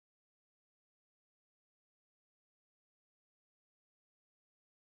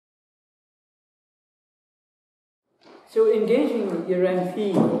So engaging your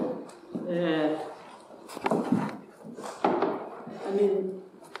MP, I mean,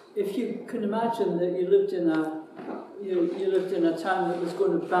 if you can imagine that you lived in a town that was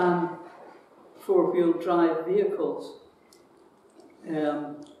going to ban four-wheel drive vehicles,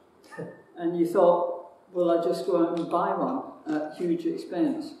 and you thought, well, I'll just go out and buy one at huge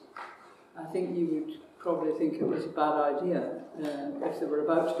expense, I think you would probably think it was a bad idea. If they were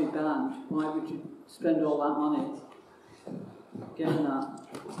about to be banned, why would you spend all that money getting that?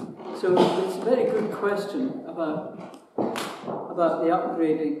 So it's a very good question about the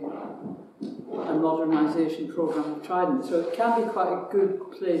upgrading and modernisation programme of Trident. So it can be quite a good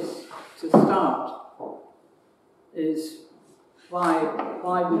place to start, is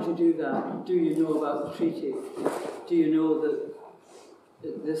why would you do that? Do you know about the treaty? Do you know that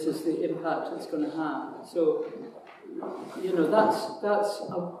this is the impact it's going to have? So, you know,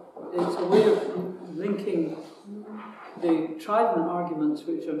 it's a way of linking the Trident arguments,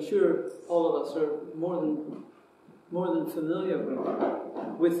 which I'm sure all of us are more than familiar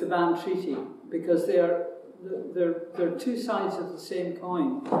with the ban treaty, because they're two sides of the same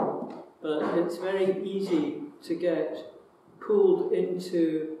coin, but it's very easy to get pulled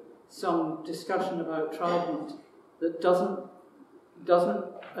into some discussion about Trident that doesn't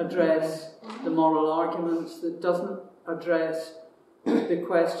address the moral arguments, that doesn't address the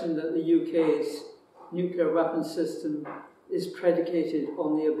question that the UK's nuclear weapons system is predicated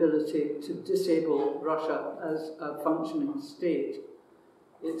on the ability to disable Russia as a functioning state.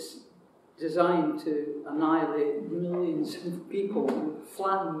 It's designed to annihilate millions of people,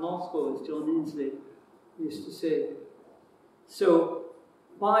 flatten Moscow, as John Ainsley used to say. So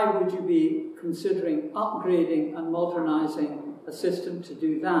why would you be considering upgrading and modernising a system to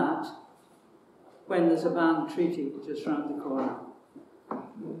do that when there's a banned treaty just round the corner?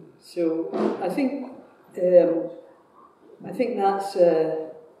 So I think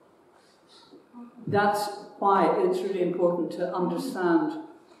that's why it's really important to understand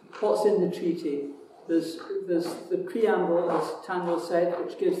what's in the treaty. There's the preamble, as Taniel said,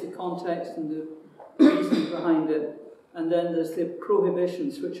 which gives the context and the reason behind it. And then there's the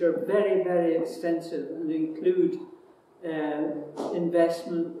prohibitions, which are very, very extensive and include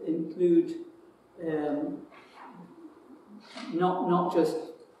investment, include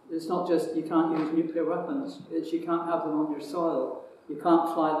it's not just you can't use nuclear weapons, it's you can't have them on your soil, you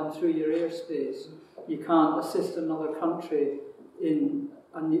can't fly them through your airspace, you can't assist another country in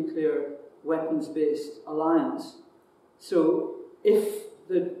a nuclear weapons-based alliance. So if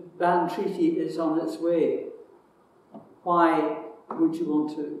the ban treaty is on its way, why would you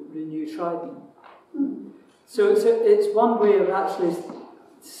want to renew Trident? So it's one way of actually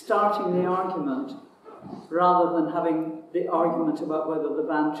starting the argument rather than having the argument about whether the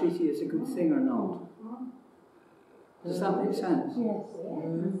ban treaty is a good thing or not. Does that make sense? Yes.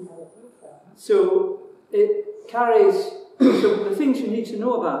 So it carries, so the things you need to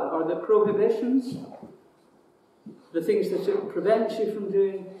know about are the prohibitions, the things that it prevents you from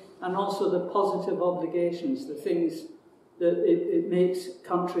doing, and also the positive obligations, the things that it makes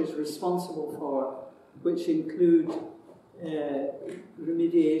countries responsible for, which include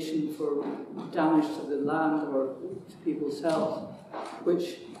remediation for damage to the land or to people's health,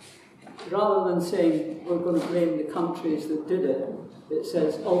 which, rather than saying we're going to blame the countries that did it, it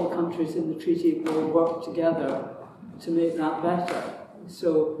says all the countries in the treaty will work together to make that better.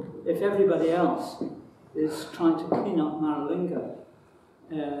 So if everybody else is trying to clean up Maralinga,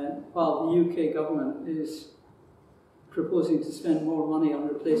 while the UK government is proposing to spend more money on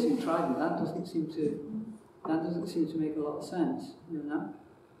replacing Trident, that doesn't seem to make a lot of sense, you know.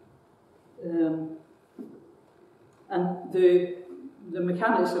 And the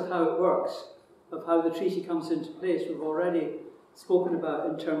mechanics of how it works, of how the treaty comes into place, we've already spoken about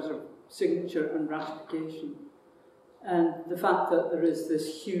in terms of signature and ratification. And the fact that there is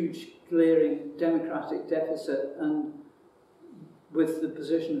this huge, glaring democratic deficit, and with the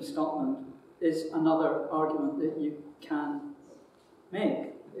position of Scotland, is another argument that you can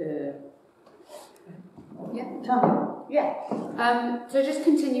make. So just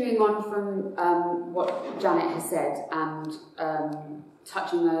continuing on from what Janet has said, and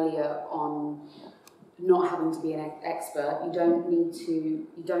touching earlier on not having to be an expert, you don't need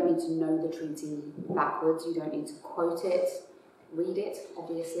to know the treaty backwards. You don't need to quote it, read it,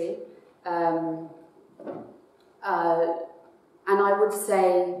 obviously. And I would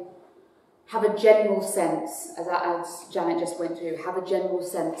say, have a general sense, as Janet just went through, have a general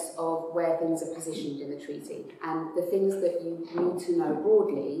sense of where things are positioned in the treaty. And the things that you need to know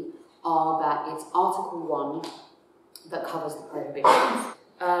broadly are that it's Article 1 that covers the prohibitions.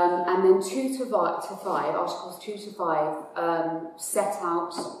 And then 2 to 5, Articles 2 to 5, set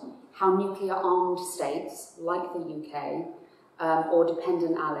out how nuclear-armed states, like the UK, or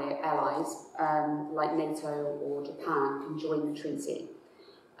dependent allies, like NATO or Japan, can join the treaty.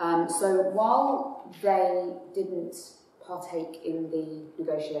 So while they didn't partake in the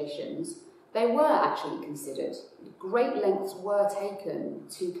negotiations, they were actually considered. Great lengths were taken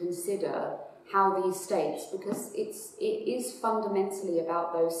to consider how these states, because it is fundamentally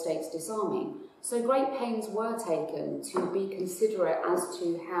about those states disarming. So great pains were taken to be considerate as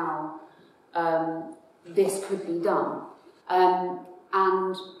to how this could be done.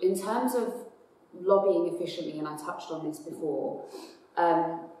 And in terms of lobbying efficiently, and I touched on this before,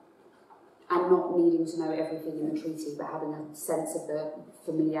 and not needing to know everything in the treaty, but having a sense of the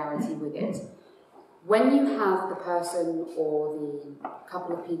familiarity with it. When you have the person or the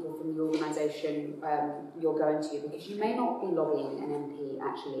couple of people from the organisation you're going to, because you may not be lobbying an MP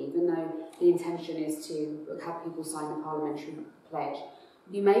actually, even though the intention is to have people sign the parliamentary pledge,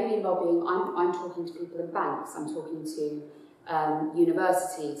 you may be lobbying, I'm talking to people in banks, I'm talking to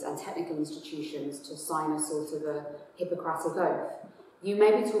universities and technical institutions to sign a sort of a Hippocratic oath. You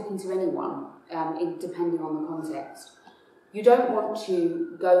may be talking to anyone, depending on the context. You don't want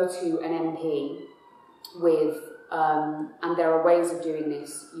to go to an MP with, and there are ways of doing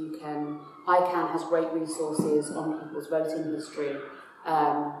this. ICANN has great resources on people's voting history.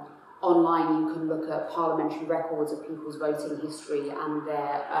 Online you can look at parliamentary records of people's voting history and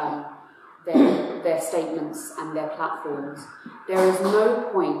their statements and their platforms. There is no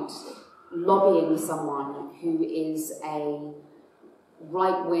point lobbying someone who is a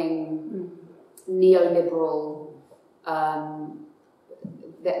right-wing, neoliberal,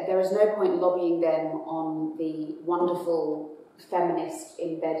 there is no point lobbying them on the wonderful feminist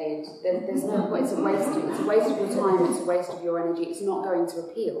embedded, there's no point, it's a waste of your time, it's a waste of your energy, it's not going to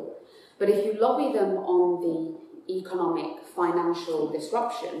appeal. But if you lobby them on the economic, financial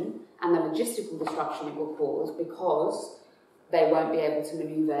disruption and the logistical disruption it will cause, because they won't be able to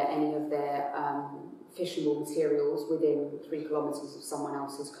manoeuvre any of their fissionable materials within 3 kilometres of someone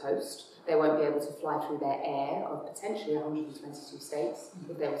else's coast. They won't be able to fly through their air of potentially 122 states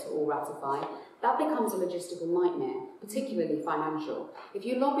if they were to all ratify. That becomes a logistical nightmare, particularly financial. If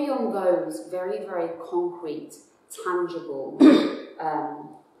you lobby on those very, very concrete, tangible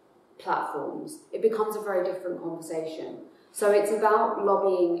platforms, it becomes a very different conversation. So it's about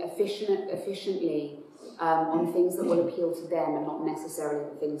lobbying efficiently on things that will appeal to them and not necessarily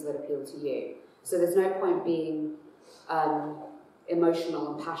the things that appeal to you. So there's no point being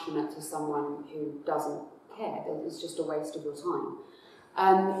emotional and passionate to someone who doesn't care. It's just a waste of your time.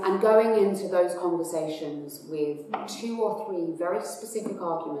 And going into those conversations with 2 or 3 very specific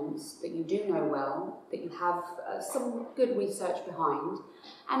arguments that you do know well, that you have some good research behind,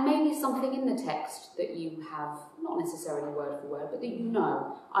 and maybe something in the text that you have, not necessarily word for word, but that you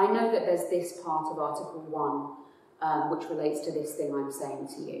know. I know that there's this part of Article 1 which relates to this thing I'm saying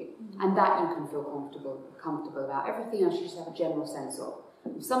to you. And that you can feel comfortable about. Everything else you just have a general sense of.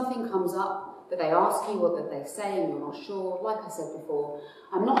 If something comes up that they ask you or that they say and you're not sure, like I said before,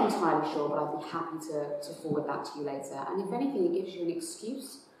 I'm not entirely sure, but I'd be happy to forward that to you later. And if anything, it gives you an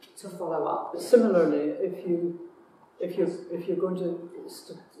excuse to follow up. Similarly, if you're going to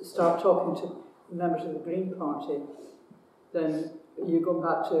start talking to members of the Green Party, then you go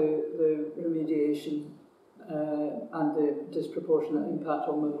back to the remediation and the disproportionate impact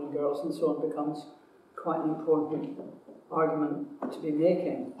on women and girls and so on becomes quite an important argument to be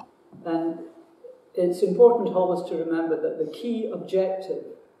making. And it's important always to remember that the key objective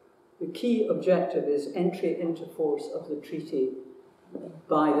is entry into force of the treaty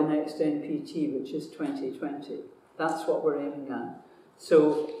by the next NPT, which is 2020. That's what we're aiming at.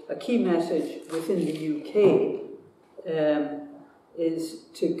 So a key message within the UK is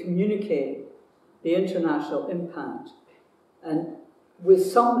to communicate the international impact. And with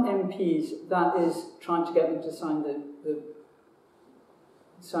some MPs, that is trying to get them to sign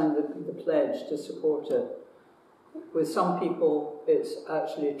the pledge to support it. With some people, it's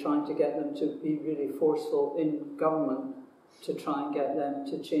actually trying to get them to be really forceful in government to try and get them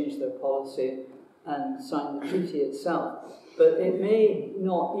to change their policy and sign the treaty itself. But it may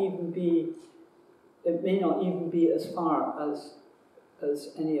not even be as far as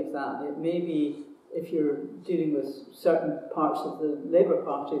any of that. It may be, if you're dealing with certain parts of the Labour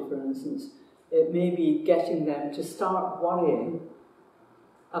Party, for instance, it may be getting them to start worrying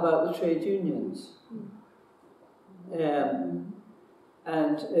about the trade unions.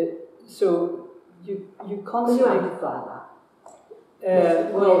 So you constantly...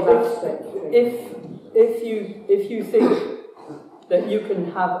 if you think that you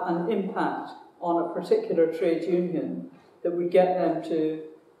can have an impact on a particular trade union that would get them to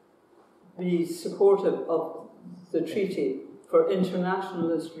be supportive of the treaty for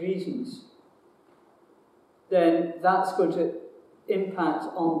internationalist reasons, then that's going to impact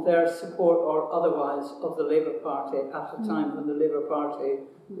on their support or otherwise of the Labour Party at a time when the Labour Party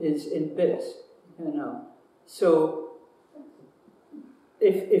is in bits, you know. So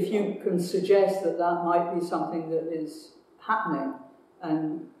if you can suggest that that might be something that is happening,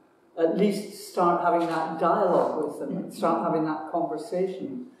 and at least start having that dialogue with them and start having that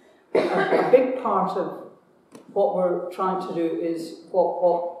conversation. A big part of what we're trying to do is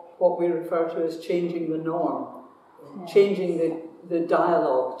what we refer to as changing the norm, changing the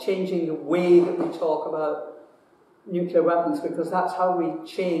dialogue, changing the way that we talk about nuclear weapons, because that's how we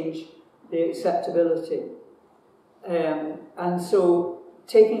change the acceptability. And so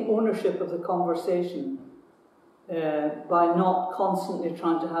taking ownership of the conversation by not constantly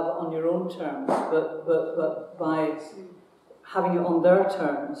trying to have it on your own terms, but by having it on their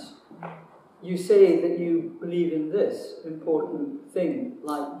terms. You say that you believe in this important thing,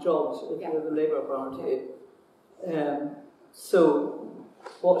 like jobs, if you're the Labour Party. So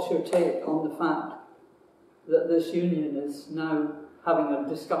what's your take on the fact that this union is now having a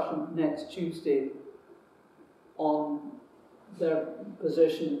discussion next Tuesday on their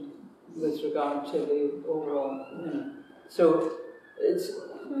position with regard to the overall, you know. So it's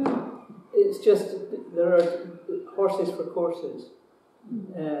just, there are horses for courses,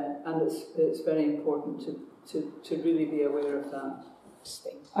 and it's very important to really be aware of that.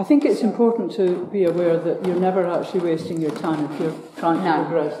 I think it's important to be aware that you're never actually wasting your time if you're trying to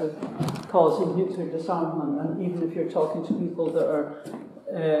progress the cause of nuclear disarmament, and even if you're talking to people that are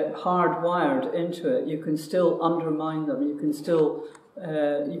hardwired into it, you can still undermine them. You can still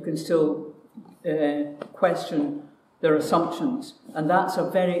question their assumptions, and that's a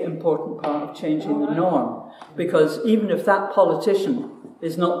very important part of changing the norm. Because even if that politician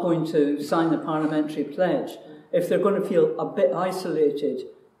is not going to sign the parliamentary pledge, if they're going to feel a bit isolated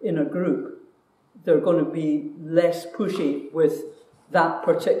in a group, they're going to be less pushy with that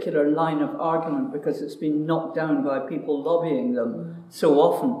particular line of argument because it's been knocked down by people lobbying them so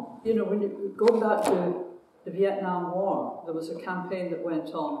often. You know, when you go back to the Vietnam War, there was a campaign that went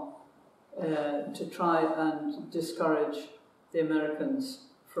on to try and discourage the Americans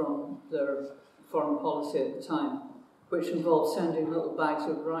from their foreign policy at the time, which involved sending little bags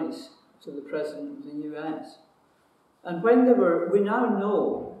of rice to the President of the US. And when they were, we now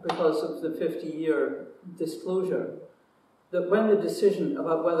know, because of the 50-year disclosure, that when the decision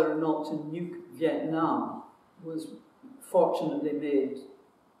about whether or not to nuke Vietnam was fortunately made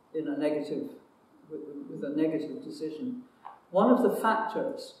in a negative, with a negative decision, one of the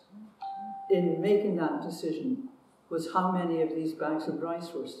factors in making that decision was how many of these bags of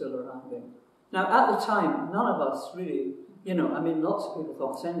rice were still arriving. Now, at the time, none of us really, you know, I mean, lots of people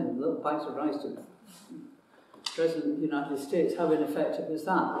thought sending little bags of rice to the President of the United States, how ineffective is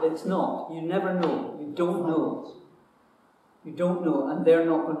that? It's not. You never know. You don't know. You don't know, and they're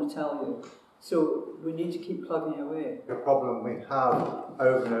not going to tell you. So we need to keep plugging away. The problem we have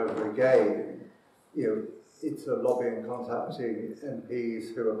over and over again, you know, it's a lobbying contacting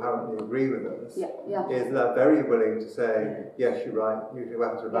MPs who apparently agree with us, is they're very willing to say, yes, you're right, nuclear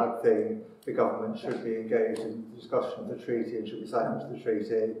weapons are a bad thing, the government should be engaged in the discussion of the treaty and should be signed up to the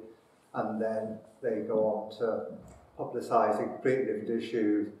treaty, and then they go on to publicising completely different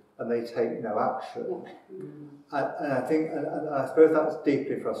issues and they take no action. And I think, and I suppose that's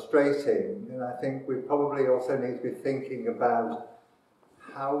deeply frustrating, and I think we probably also need to be thinking about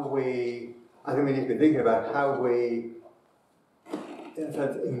how we, I think we need to be thinking about how we, in a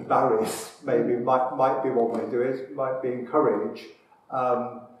sense, embarrass, maybe might be one way to do it, might be encourage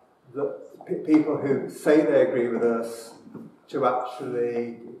people who say they agree with us to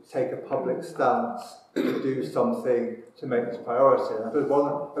actually take a public stance to do something to make this a priority. And I suppose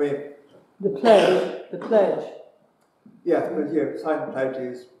the pledge. Yes, but you know, signing the pledge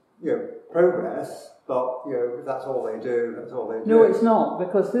is, you know, progress, but you know, if that's all they do, that's all they do. No, it's not,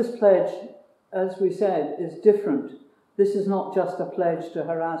 because this pledge, as we said, is different. This is not just a pledge to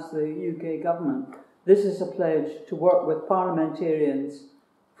harass the UK government. This is a pledge to work with parliamentarians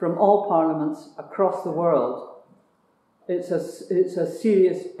from all parliaments across the world. It's a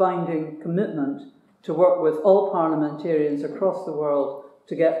serious binding commitment to work with all parliamentarians across the world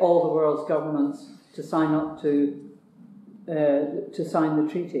to get all the world's governments to sign up to sign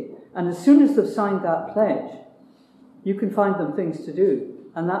the treaty. And as soon as they've signed that pledge, you can find them things to do.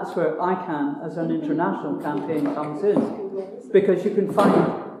 And that's where ICANN as an international campaign comes in. Because you can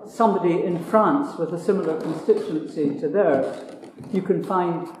find somebody in France with a similar constituency to theirs You can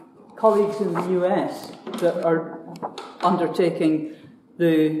find colleagues in the US that are undertaking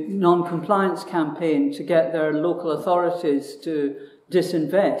the non-compliance campaign to get their local authorities to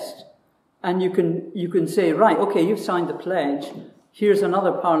disinvest. And you can say, right, okay, you've signed the pledge, here's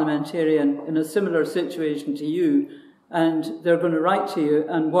another parliamentarian in a similar situation to you, and they're going to write to you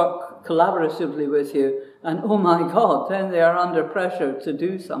and work collaboratively with you, and oh my God, then they are under pressure to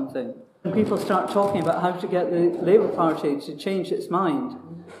do something. And people start talking about how to get the Labour Party to change its mind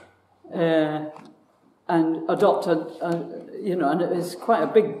and adopt and it is quite a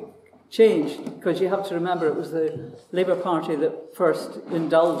big change, because you have to remember it was the Labour Party that first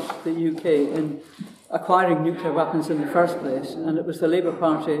indulged the UK in acquiring nuclear weapons in the first place, and it was the Labour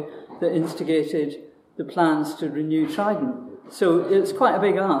Party that instigated the plans to renew Trident. So it's quite a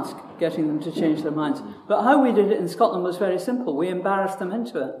big ask, getting them to change their minds. But how we did it in Scotland was very simple. We embarrassed them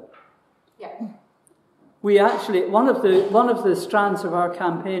into it. Yeah. We actually, one of the strands of our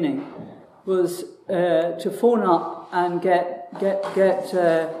campaigning was to phone up and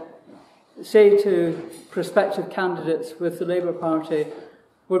say to prospective candidates with the Labour Party,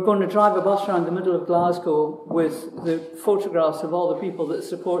 we're going to drive a bus around the middle of Glasgow with the photographs of all the people that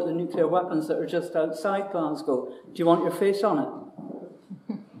support the nuclear weapons that are just outside Glasgow. Do you want your face on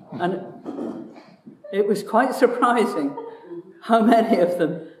it? And it was quite surprising how many of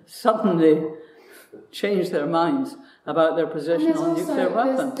them suddenly changed their minds about their position on nuclear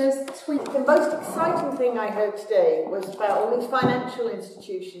weapons. The most exciting thing I heard today was about all these financial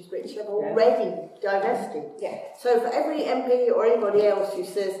institutions which have already divested. Yeah. So for every MP or anybody else who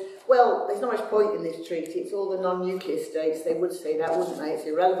says, well, there's not much point in this treaty, it's all the non-nuclear states, they would say that, wouldn't they? It's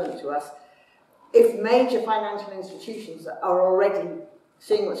irrelevant to us. If major financial institutions are already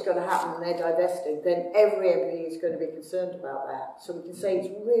seeing what's going to happen and they're divesting, then every MP is going to be concerned about that. So we can say it's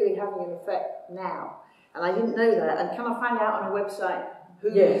really having an effect now. And I didn't know that. And can I find out on a website who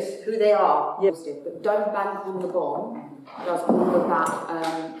they are? Yes. But don't bank on the bomb. Does all of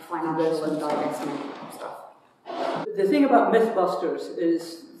that financial and divestment stuff. The thing about Mythbusters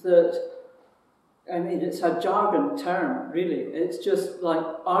is that, I mean, it's a jargon term, really. It's just like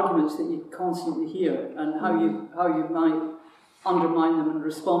arguments that you constantly hear, and how you might undermine them and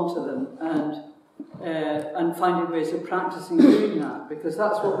respond to them, and finding ways of practicing doing that, because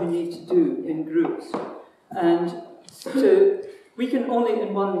that's what we need to do in groups. And we can only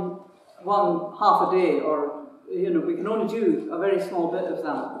in one half a day, or we can only do a very small bit of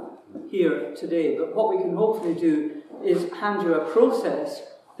that here today. But what we can hopefully do is hand you a process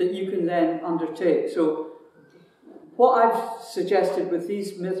that you can then undertake. So what I've suggested with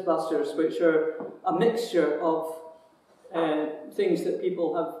these Mythbusters, which are a mixture of things that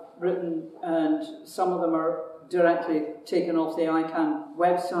people have written, and some of them are directly taken off the ICANN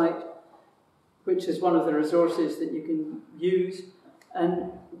website, which is one of the resources that you can use.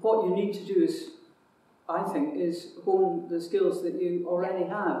 And what you need to do is, I think, is hone the skills that you already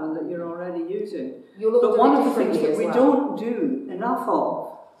have and that you're already using. But one of the things that we don't do enough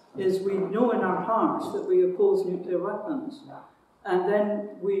of is we know in our hearts that we oppose nuclear weapons. And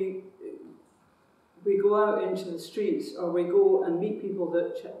then we go out into the streets, or we go and meet people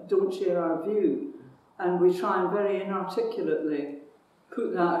that don't share our view, and we try and very inarticulately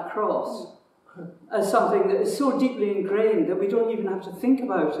put that across as something that is so deeply ingrained that we don't even have to think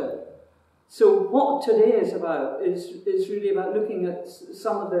about it. So what today is about is really about looking at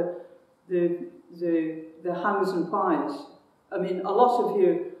some of the hows and whys. I mean, a lot of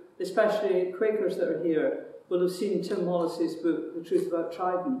you, especially Quakers that are here, will have seen Tim Wallace's book, The Truth About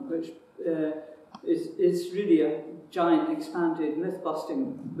Trident, which is really a giant expanded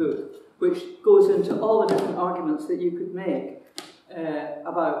myth-busting book, which goes into all the different arguments that you could make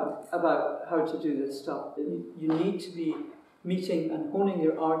about how to do this stuff. You need to be meeting and honing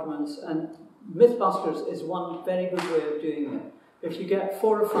your arguments, and Mythbusters is one very good way of doing it. If you get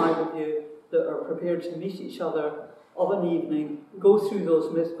 4 or 5 of you that are prepared to meet each other of an evening, go through those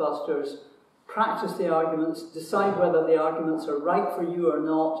Mythbusters, practice the arguments, decide whether the arguments are right for you or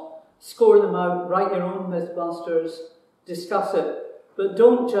not, score them out, write your own Mythbusters, discuss it, but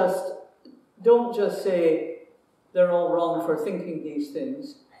don't just say they're all wrong for thinking these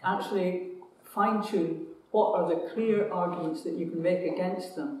things. Actually fine-tune what are the clear arguments that you can make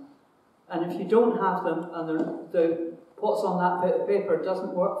against them. And if you don't have them, and what's on that bit of paper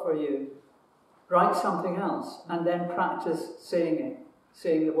doesn't work for you, write something else, and then practice saying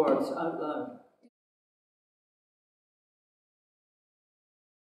the words out loud.